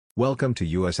Welcome to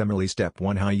USMLE Step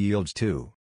 1 High Yields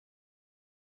 2.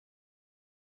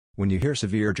 When you hear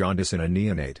severe jaundice in a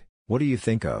neonate, what do you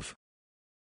think of?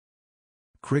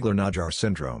 Crigler-Najjar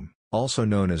syndrome, also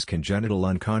known as congenital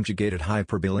unconjugated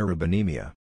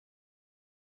hyperbilirubinemia.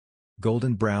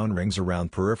 Golden brown rings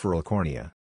around peripheral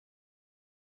cornea.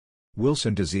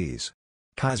 Wilson disease.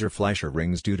 Kaiser-Fleischer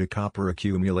rings due to copper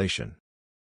accumulation.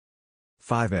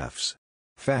 5 Fs.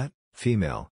 Fat,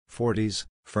 female, 40s,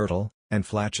 fertile, and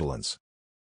flatulence.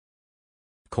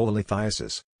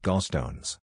 Cholelithiasis,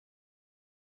 gallstones.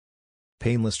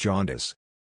 Painless jaundice.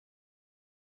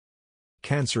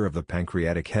 Cancer of the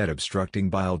pancreatic head obstructing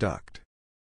bile duct.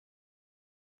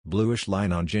 Bluish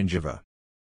line on gingiva.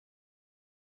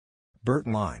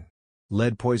 Burton line.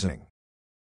 Lead poisoning.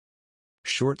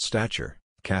 Short stature,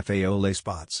 café au lait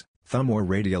spots, thumb or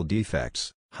radial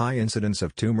defects, high incidence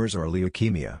of tumors or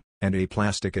leukemia, and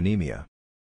aplastic anemia.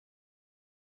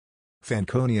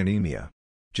 Fanconi anemia.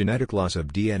 Genetic loss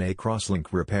of DNA crosslink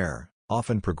repair,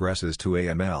 often progresses to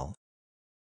AML.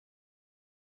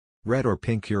 Red or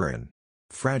pink urine.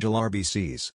 Fragile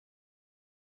RBCs.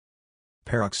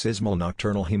 Paroxysmal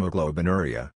nocturnal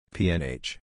hemoglobinuria,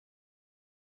 PNH.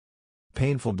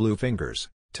 Painful blue fingers,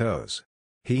 toes.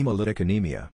 Hemolytic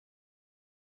anemia.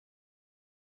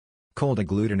 Cold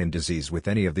agglutinin disease. With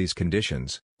any of these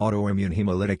conditions, autoimmune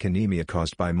hemolytic anemia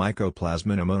caused by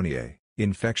Mycoplasma pneumoniae,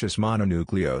 infectious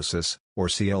mononucleosis, or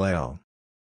CLL.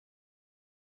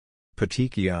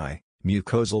 Petechiae,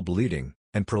 mucosal bleeding,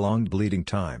 and prolonged bleeding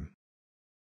time.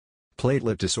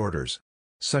 Platelet disorders,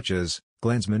 such as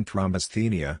Glanzmann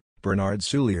thrombasthenia,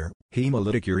 Bernard-Soulier,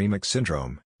 hemolytic uremic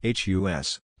syndrome,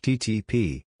 HUS,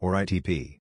 TTP, or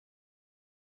ITP.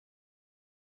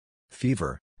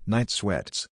 Fever, night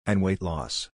sweats, and weight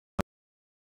loss.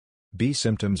 B.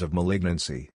 Symptoms of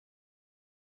malignancy.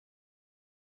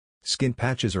 Skin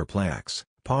patches or plaques,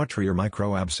 pottery or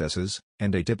microabscesses,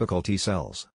 and atypical T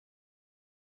cells.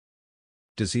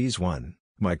 Disease 1,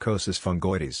 mycosis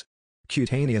fungoides.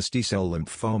 Cutaneous T-cell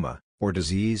lymphoma, or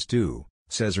Disease 2,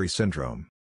 Sézary syndrome.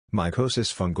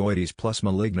 Mycosis fungoides plus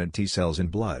malignant T-cells in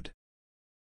blood.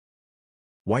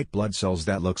 White blood cells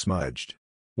that look smudged.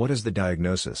 What is the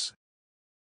diagnosis?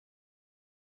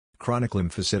 Chronic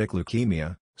lymphocytic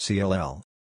leukemia, CLL.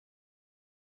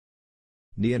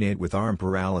 Neonate with arm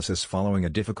paralysis following a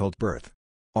difficult birth.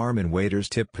 Arm in waiter's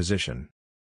tip position.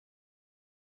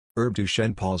 Herb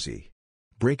Duchenne palsy.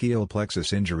 Brachial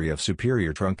plexus injury of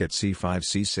superior trunk at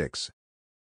C5-C6.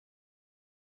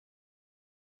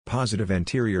 Positive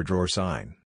anterior drawer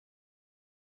sign.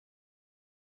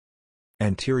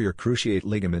 Anterior cruciate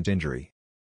ligament injury.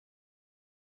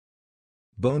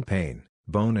 Bone pain,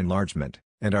 bone enlargement,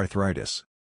 and arthritis.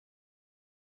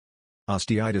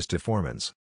 Osteitis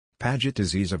deformans. Paget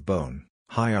disease of bone,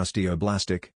 high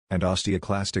osteoblastic, and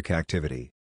osteoclastic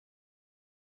activity.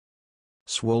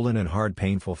 Swollen and hard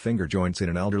painful finger joints in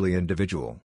an elderly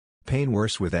individual. Pain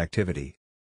worse with activity.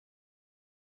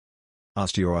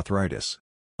 Osteoarthritis.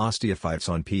 Osteophytes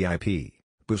on PIP,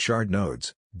 Bouchard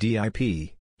nodes,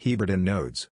 DIP, Heberden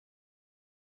nodes.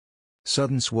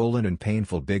 Sudden swollen and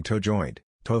painful big toe joint,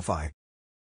 tophi.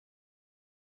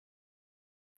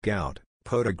 Gout,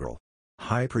 podagral.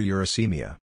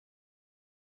 Hyperuricemia.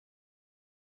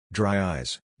 Dry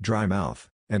eyes, dry mouth,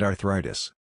 and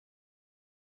arthritis.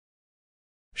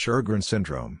 Sjögren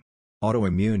syndrome.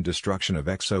 Autoimmune destruction of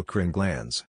exocrine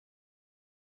glands.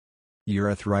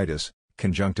 Urethritis,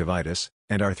 conjunctivitis,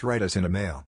 and arthritis in a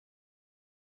male.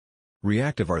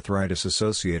 Reactive arthritis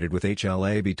associated with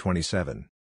HLA-B27.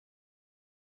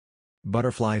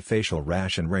 Butterfly facial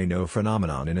rash and Raynaud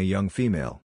phenomenon in a young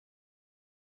female.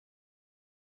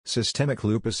 Systemic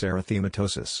lupus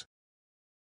erythematosus.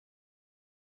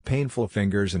 Painful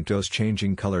fingers and toes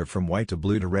changing color from white to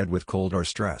blue to red with cold or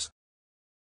stress.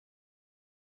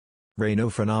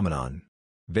 Raynaud phenomenon.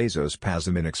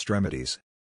 Vasospasm in extremities.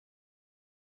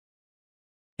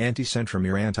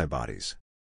 Anticentromere antibodies.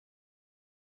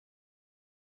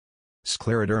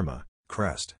 Scleroderma,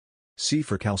 crest. C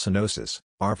for calcinosis,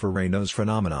 R for Raynaud's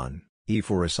phenomenon, E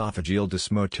for esophageal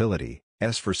dysmotility,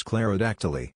 S for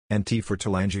sclerodactyly, and T for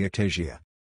telangiectasia.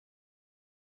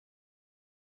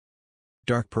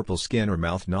 Dark purple skin or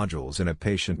mouth nodules in a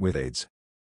patient with AIDS.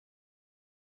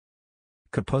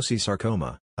 Kaposi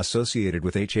sarcoma, associated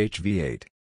with HHV8.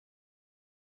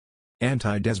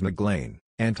 Antidesmoglein,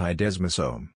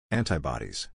 antidesmosome,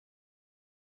 antibodies.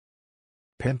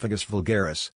 Pemphigus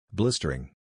vulgaris,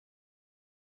 blistering.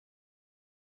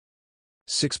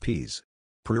 6 Ps.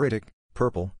 Pruritic,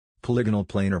 purple, polygonal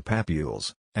planar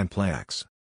papules, and plaques.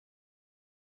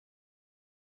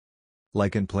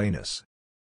 Lichen planus.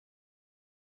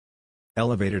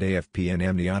 elevated AFP in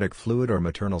amniotic fluid or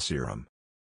maternal serum.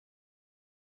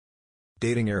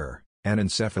 Dating error,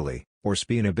 anencephaly, or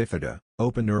spina bifida,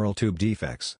 open neural tube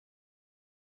defects.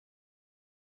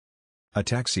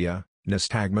 Ataxia,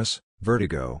 nystagmus,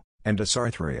 vertigo, and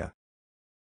dysarthria.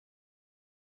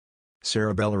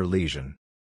 Cerebellar lesion.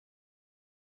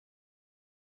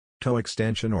 Toe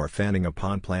extension or fanning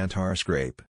upon plantar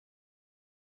scrape.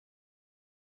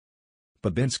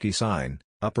 Babinski sign,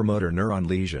 upper motor neuron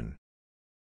lesion.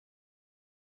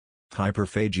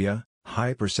 Hyperphagia,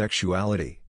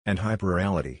 hypersexuality, and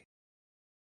hyperorality.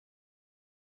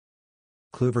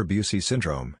 Kluver-Bucy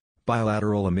syndrome,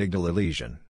 bilateral amygdala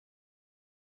lesion.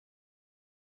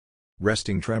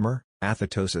 Resting tremor,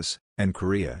 athetosis, and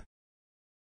chorea.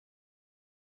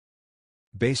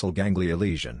 Basal ganglia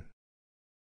lesion.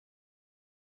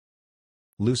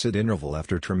 Lucid interval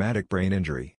after traumatic brain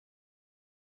injury.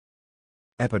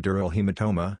 Epidural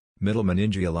hematoma, middle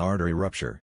meningeal artery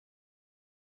rupture.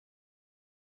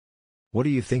 What do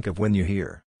you think of when you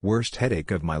hear, "worst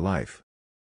headache of my life"?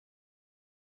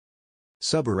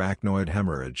 Subarachnoid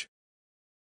hemorrhage.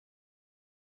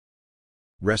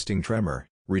 Resting tremor,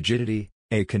 rigidity,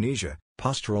 akinesia,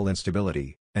 postural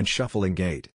instability, and shuffling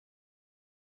gait.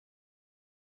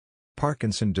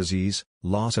 Parkinson disease,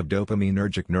 loss of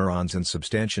dopaminergic neurons in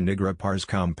substantia nigra pars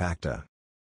compacta.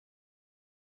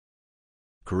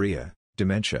 Chorea,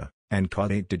 dementia, and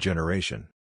caudate degeneration.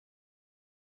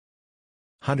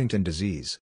 Huntington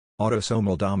disease.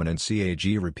 Autosomal dominant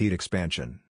CAG repeat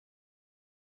expansion.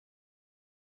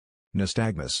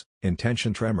 Nystagmus,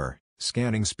 intention tremor,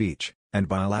 scanning speech, and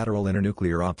bilateral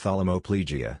internuclear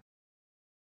ophthalmoplegia.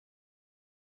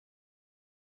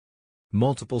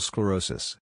 Multiple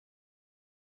sclerosis.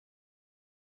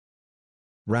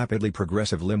 Rapidly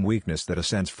progressive limb weakness that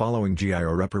ascends following GI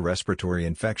or upper respiratory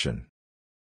infection.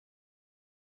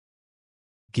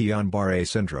 Guillain-Barré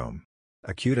syndrome.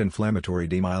 Acute inflammatory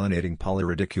demyelinating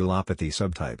polyradiculopathy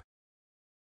subtype.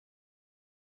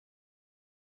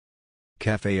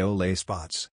 Café au lait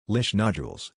spots, Lish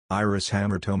nodules, iris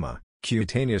hamartoma,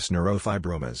 cutaneous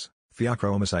neurofibromas,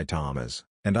 pheochromocytomas,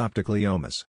 and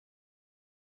opticleomas.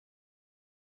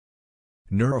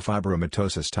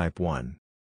 Neurofibromatosis type 1.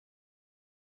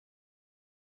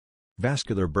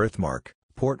 Vascular birthmark,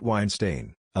 port wine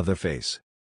stain, of the face.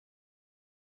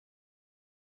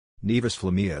 Nevus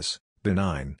flammeus,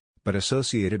 benign, but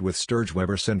associated with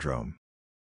Sturge-Weber syndrome.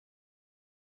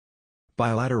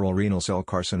 Bilateral renal cell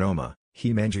carcinoma,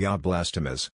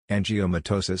 hemangioblastomas,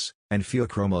 angiomatosis, and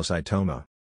pheochromocytoma.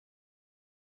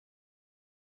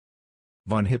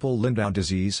 Von Hippel-Lindau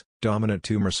disease, dominant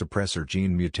tumor suppressor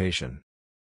gene mutation.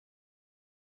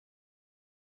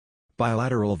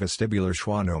 Bilateral vestibular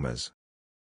schwannomas.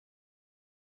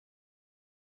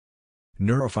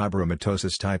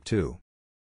 Neurofibromatosis type 2.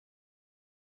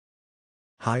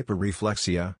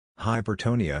 Hyperreflexia,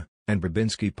 hypertonia, and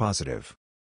Babinski positive.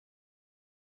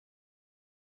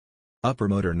 Upper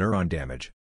motor neuron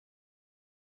damage.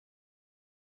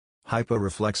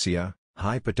 Hyporeflexia,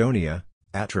 hypotonia,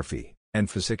 atrophy, and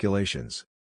fasciculations.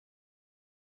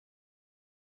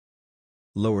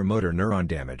 Lower motor neuron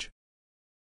damage.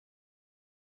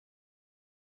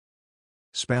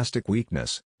 Spastic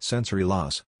weakness, sensory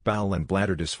loss, bowel and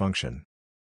bladder dysfunction.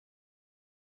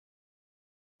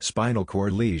 Spinal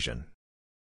cord lesion.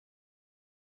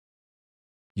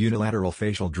 Unilateral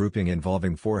facial drooping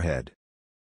involving forehead.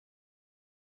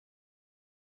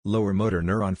 Lower motor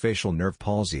neuron facial nerve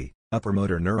palsy, upper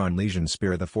motor neuron lesion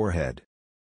spear the forehead.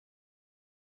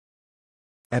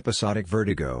 Episodic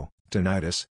vertigo,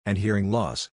 tinnitus, and hearing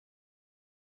loss.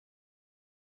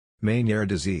 Meniere's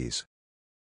disease.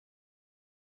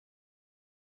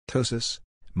 Ptosis,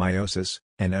 meiosis,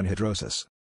 and anhidrosis.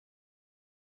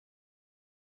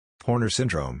 Horner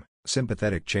syndrome,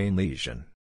 sympathetic chain lesion.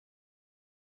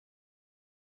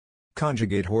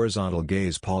 Conjugate horizontal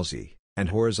gaze palsy, and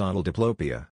horizontal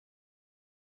diplopia.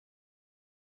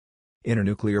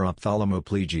 Internuclear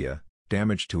ophthalmoplegia,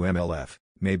 damage to MLF,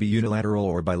 may be unilateral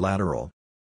or bilateral.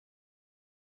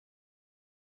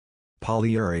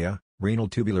 Polyuria, renal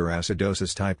tubular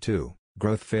acidosis type 2,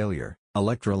 growth failure,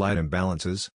 electrolyte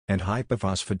imbalances, and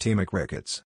hypophosphatemic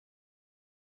rickets.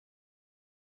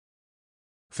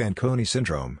 Fanconi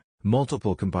syndrome,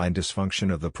 multiple combined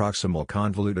dysfunction of the proximal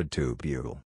convoluted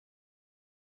tubule.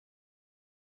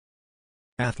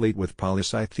 Athlete with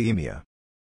polycythemia.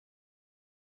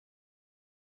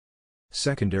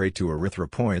 Secondary to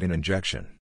erythropoietin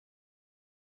injection.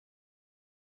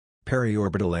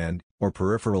 Periorbital and, or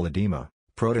peripheral edema,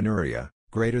 proteinuria,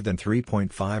 greater than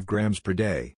 3.5 grams per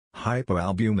day,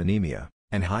 hypoalbuminemia,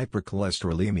 and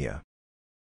hypercholesterolemia.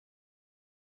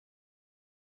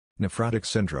 nephrotic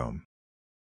syndrome.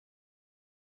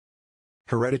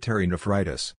 Hereditary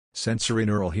nephritis,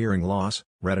 sensorineural hearing loss,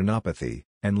 retinopathy,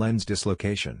 and lens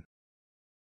dislocation.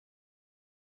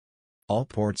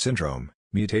 Alport syndrome,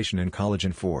 mutation in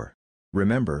collagen 4.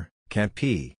 Remember, can't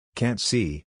pee, can't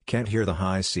see, can't hear the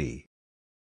high C.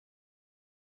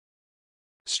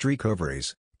 Streak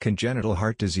ovaries, congenital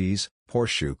heart disease,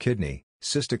 horseshoe kidney,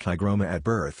 cystic hygroma at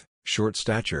birth, short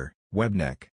stature, web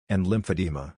neck, and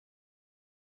lymphedema.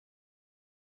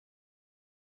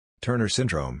 Turner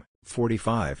syndrome,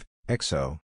 45,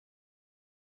 XO.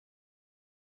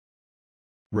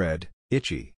 Red,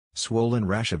 itchy, swollen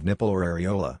rash of nipple or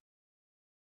areola.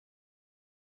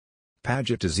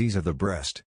 Paget disease of the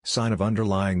breast, sign of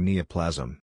underlying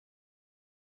neoplasm.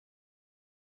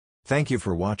 Thank you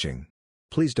for watching.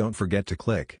 Please don't forget to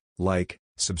click like,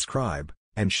 subscribe,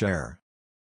 and share.